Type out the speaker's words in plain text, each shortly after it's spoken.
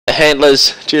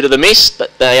handlers due to the mist,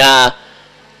 but they are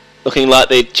looking like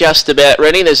they're just about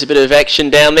ready. There's a bit of action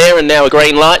down there, and now a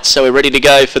green light, so we're ready to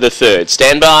go for the third.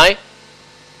 Stand by.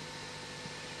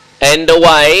 And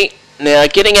away. Now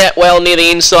getting out well near the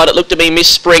inside, it looked to be Miss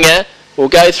Springer. We'll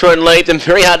go through and lead them.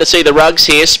 Very hard to see the rugs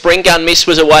here. Spring Gun Miss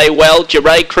was away well.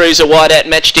 Jeray Cruiser, White Out,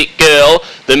 Matchstick Girl.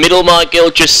 The middle, My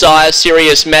Girl, Josiah,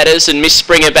 Serious Matters, and Miss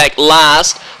Springer back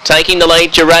last. Taking the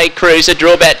lead, Jeray Cruiser,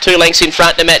 drew about 2 lengths in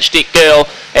front to Matchstick Girl.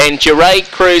 And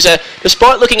Jeray Cruiser,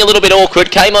 despite looking a little bit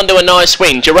awkward, came onto a nice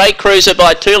win. Jeray Cruiser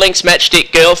by 2 lengths,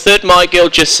 Matchstick Girl. Third, My Girl,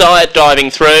 Josiah diving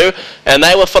through. And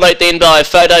they were followed then by a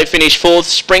Photo Finish fourth,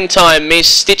 Springtime Miss,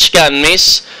 Stitch Gun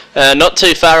Miss. Not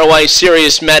too far away,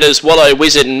 Serious Matters, Wallow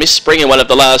Wizard and Miss Springer, one of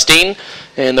the last in.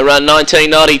 And the run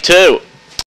 1992.